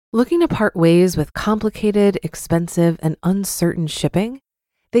Looking to part ways with complicated, expensive, and uncertain shipping?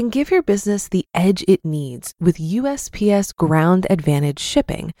 Then give your business the edge it needs with USPS Ground Advantage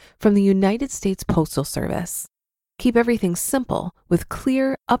shipping from the United States Postal Service. Keep everything simple with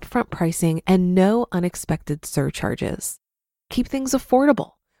clear, upfront pricing and no unexpected surcharges. Keep things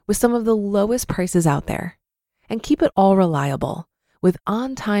affordable with some of the lowest prices out there. And keep it all reliable with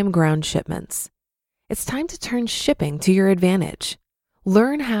on-time ground shipments. It's time to turn shipping to your advantage.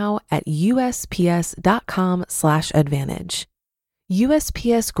 Learn how at USPS.com/advantage.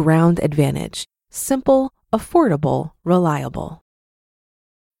 USPS Ground Advantage. Simple, affordable, reliable.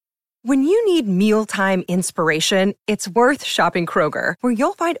 When you need mealtime inspiration, it's worth shopping Kroger, where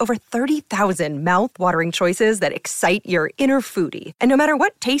you'll find over 30,000 mouth-watering choices that excite your inner foodie. And no matter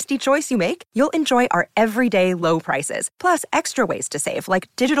what tasty choice you make, you'll enjoy our everyday low prices, plus extra ways to save, like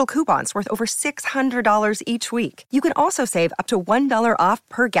digital coupons worth over $600 each week. You can also save up to $1 off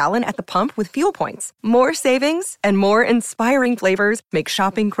per gallon at the pump with fuel points. More savings and more inspiring flavors make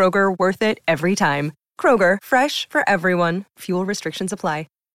shopping Kroger worth it every time. Kroger, fresh for everyone. Fuel restrictions apply.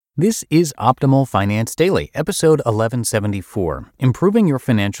 This is Optimal Finance Daily, episode 1174, Improving Your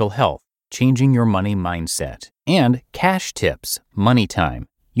Financial Health, Changing Your Money Mindset, and Cash Tips, Money Time.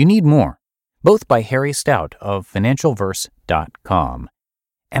 You Need More, both by Harry Stout of financialverse.com.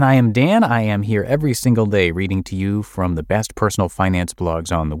 And I am Dan. I am here every single day reading to you from the best personal finance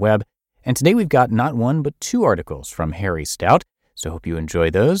blogs on the web. And today we've got not one, but two articles from Harry Stout. So I hope you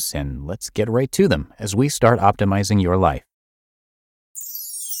enjoy those, and let's get right to them as we start optimizing your life.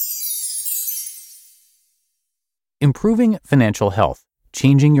 Improving Financial Health,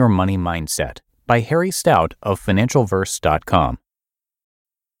 Changing Your Money Mindset by Harry Stout of financialverse.com.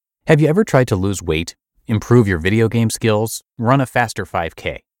 Have you ever tried to lose weight, improve your video game skills, run a faster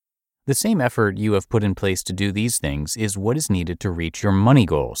 5K? The same effort you have put in place to do these things is what is needed to reach your money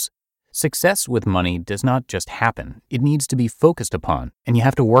goals. Success with money does not just happen. It needs to be focused upon, and you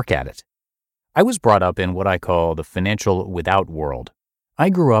have to work at it. I was brought up in what I call the financial without world. I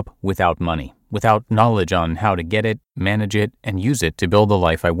grew up without money, without knowledge on how to get it, manage it, and use it to build the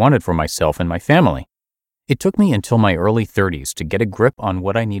life I wanted for myself and my family. It took me until my early 30s to get a grip on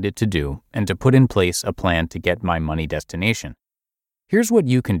what I needed to do and to put in place a plan to get my money destination. Here's what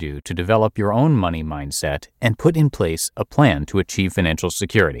you can do to develop your own money mindset and put in place a plan to achieve financial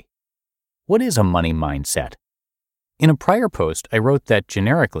security. What is a money mindset? In a prior post, I wrote that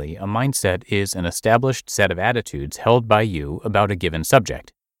generically, a mindset is an established set of attitudes held by you about a given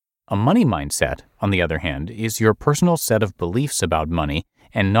subject. A money mindset, on the other hand, is your personal set of beliefs about money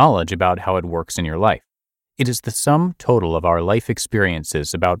and knowledge about how it works in your life. It is the sum total of our life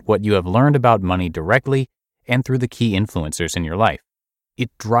experiences about what you have learned about money directly and through the key influencers in your life. It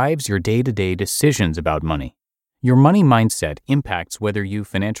drives your day-to-day decisions about money. Your money mindset impacts whether you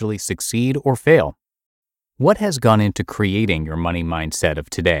financially succeed or fail. What has gone into creating your money mindset of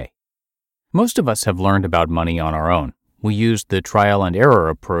today? Most of us have learned about money on our own. We used the trial and error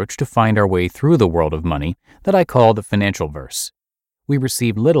approach to find our way through the world of money that I call the financial verse. We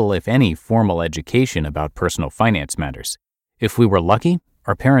received little, if any, formal education about personal finance matters. If we were lucky,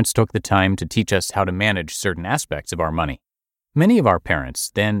 our parents took the time to teach us how to manage certain aspects of our money. Many of our parents,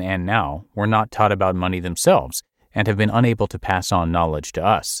 then and now, were not taught about money themselves and have been unable to pass on knowledge to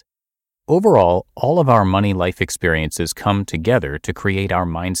us. Overall, all of our money life experiences come together to create our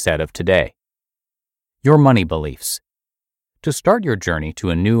mindset of today. Your money beliefs. To start your journey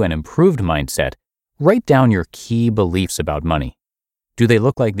to a new and improved mindset, write down your key beliefs about money. Do they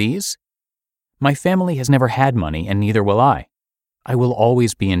look like these? My family has never had money, and neither will I. I will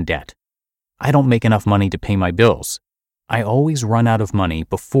always be in debt. I don't make enough money to pay my bills. I always run out of money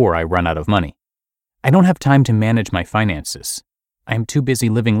before I run out of money. I don't have time to manage my finances. I am too busy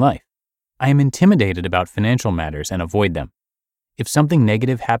living life. I am intimidated about financial matters and avoid them. If something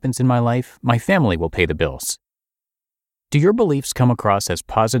negative happens in my life, my family will pay the bills. Do your beliefs come across as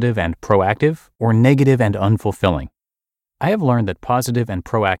positive and proactive, or negative and unfulfilling? I have learned that positive and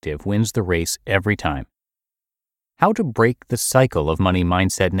proactive wins the race every time. How to break the cycle of money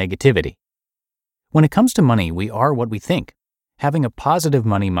mindset negativity. When it comes to money, we are what we think. Having a positive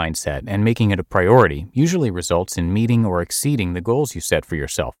money mindset and making it a priority usually results in meeting or exceeding the goals you set for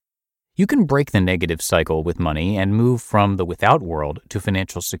yourself. You can break the negative cycle with money and move from the without world to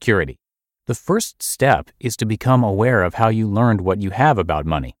financial security. The first step is to become aware of how you learned what you have about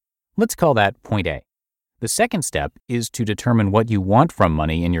money. Let's call that point A. The second step is to determine what you want from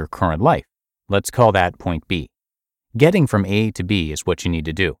money in your current life. Let's call that point B. Getting from A to B is what you need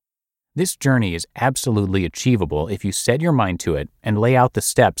to do. This journey is absolutely achievable if you set your mind to it and lay out the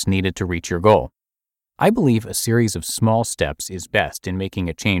steps needed to reach your goal. I believe a series of small steps is best in making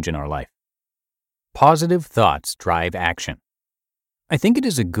a change in our life. Positive thoughts drive action. I think it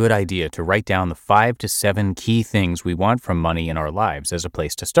is a good idea to write down the 5 to 7 key things we want from money in our lives as a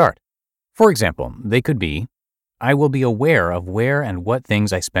place to start. For example, they could be, I will be aware of where and what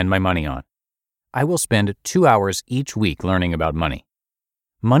things I spend my money on. I will spend 2 hours each week learning about money.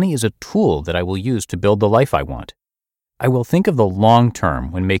 Money is a tool that I will use to build the life I want. I will think of the long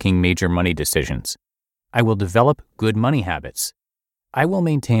term when making major money decisions. I will develop good money habits. I will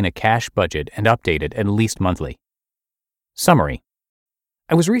maintain a cash budget and update it at least monthly. Summary.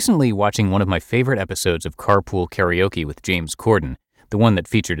 I was recently watching one of my favorite episodes of Carpool Karaoke with James Corden, the one that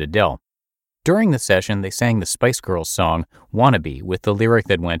featured Adele. During the session, they sang the Spice Girls song, Wannabe, with the lyric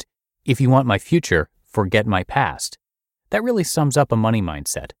that went, "If you want my future, forget my past." That really sums up a money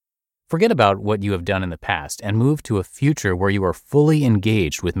mindset. Forget about what you have done in the past and move to a future where you are fully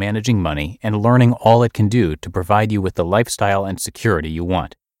engaged with managing money and learning all it can do to provide you with the lifestyle and security you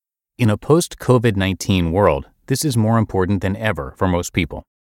want. In a post-COVID-19 world, this is more important than ever for most people.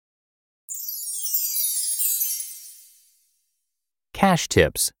 Cash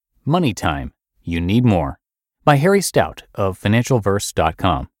Tips, Money Time, You Need More, by Harry Stout of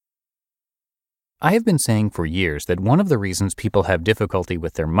FinancialVerse.com. I have been saying for years that one of the reasons people have difficulty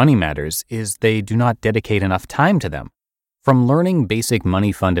with their money matters is they do not dedicate enough time to them. From learning basic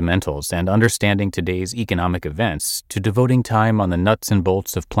money fundamentals and understanding today's economic events to devoting time on the nuts and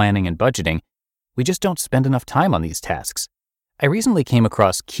bolts of planning and budgeting, we just don't spend enough time on these tasks. I recently came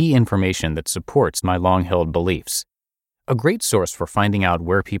across key information that supports my long-held beliefs. A great source for finding out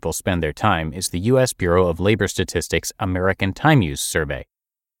where people spend their time is the U.S. Bureau of Labor Statistics American Time Use Survey.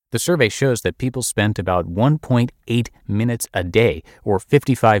 The survey shows that people spent about 1.8 minutes a day, or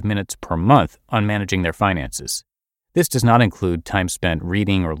 55 minutes per month, on managing their finances. This does not include time spent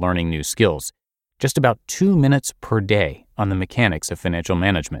reading or learning new skills, just about 2 minutes per day on the mechanics of financial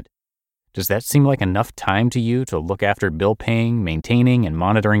management. Does that seem like enough time to you to look after bill paying, maintaining, and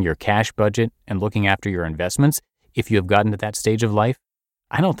monitoring your cash budget and looking after your investments if you have gotten to that stage of life?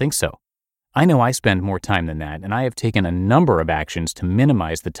 I don't think so. I know I spend more time than that, and I have taken a number of actions to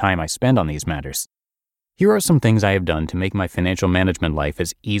minimize the time I spend on these matters. Here are some things I have done to make my financial management life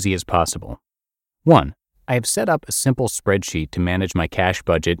as easy as possible. 1. I have set up a simple spreadsheet to manage my cash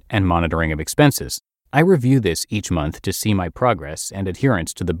budget and monitoring of expenses. I review this each month to see my progress and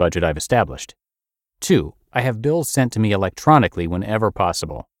adherence to the budget I've established. 2. I have bills sent to me electronically whenever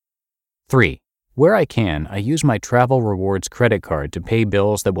possible. 3. Where I can, I use my Travel Rewards credit card to pay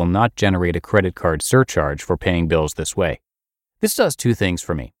bills that will not generate a credit card surcharge for paying bills this way. This does 2 things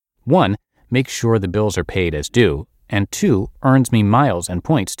for me. 1, makes sure the bills are paid as due, and 2, earns me miles and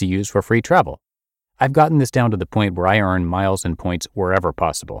points to use for free travel. I've gotten this down to the point where I earn miles and points wherever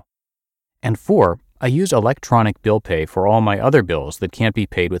possible. And 4, I use electronic bill pay for all my other bills that can't be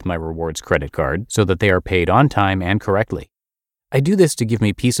paid with my Rewards credit card so that they are paid on time and correctly. I do this to give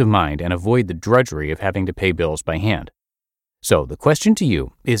me peace of mind and avoid the drudgery of having to pay bills by hand. So the question to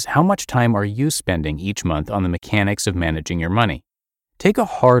you is, how much time are you spending each month on the mechanics of managing your money? Take a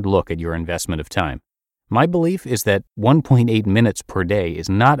hard look at your investment of time. My belief is that 1.8 minutes per day is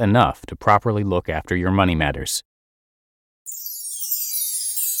not enough to properly look after your money matters.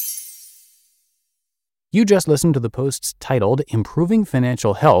 You just listened to the posts titled Improving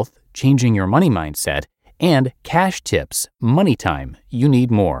Financial Health, Changing Your Money Mindset, and Cash Tips, Money Time, You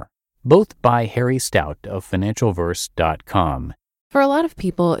Need More, both by Harry Stout of FinancialVerse.com. For a lot of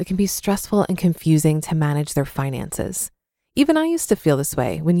people, it can be stressful and confusing to manage their finances. Even I used to feel this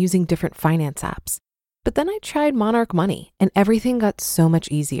way when using different finance apps. But then I tried Monarch Money, and everything got so much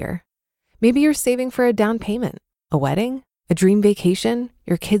easier. Maybe you're saving for a down payment, a wedding, a dream vacation,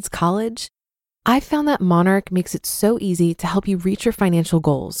 your kids' college. I found that Monarch makes it so easy to help you reach your financial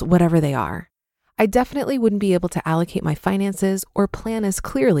goals, whatever they are. I definitely wouldn't be able to allocate my finances or plan as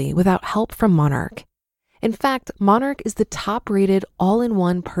clearly without help from Monarch. In fact, Monarch is the top-rated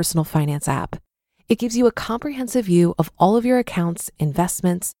all-in-one personal finance app. It gives you a comprehensive view of all of your accounts,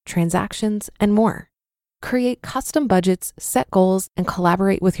 investments, transactions, and more. Create custom budgets, set goals, and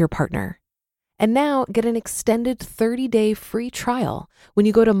collaborate with your partner. And now get an extended 30-day free trial when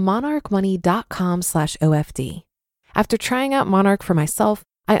you go to monarchmoney.com/OFD. After trying out Monarch for myself,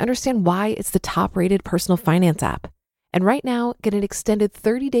 I understand why it's the top-rated personal finance app. And right now, get an extended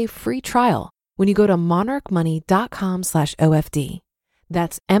 30-day free trial when you go to monarchmoney.com/OFD.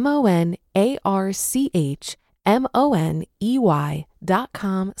 That's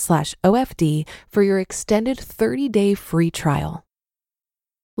monarchmoney.com/OFD for your extended 30-day free trial.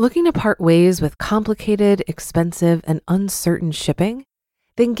 Looking to part ways with complicated, expensive, and uncertain shipping?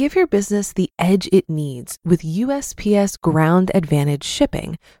 Then give your business the edge it needs with USPS Ground Advantage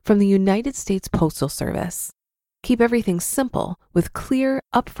shipping from the United States Postal Service. Keep everything simple with clear,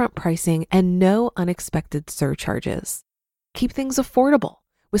 upfront pricing and no unexpected surcharges. Keep things affordable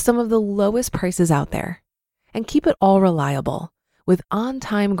with some of the lowest prices out there. And keep it all reliable with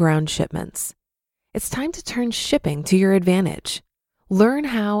on-time ground shipments. It's time to turn shipping to your advantage. Learn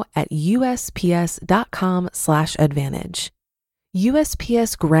how at USPS.com/advantage.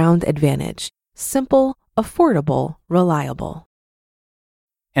 USPS Ground Advantage. Simple, affordable, reliable.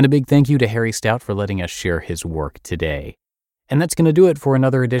 And a big thank you to Harry Stout for letting us share his work today. And that's going to do it for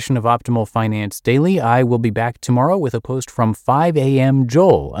another edition of Optimal Finance Daily. I will be back tomorrow with a post from 5 a.m.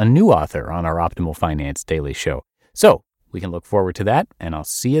 Joel, a new author on our Optimal Finance Daily show. So we can look forward to that, and I'll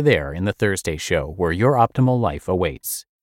see you there in the Thursday show where your optimal life awaits.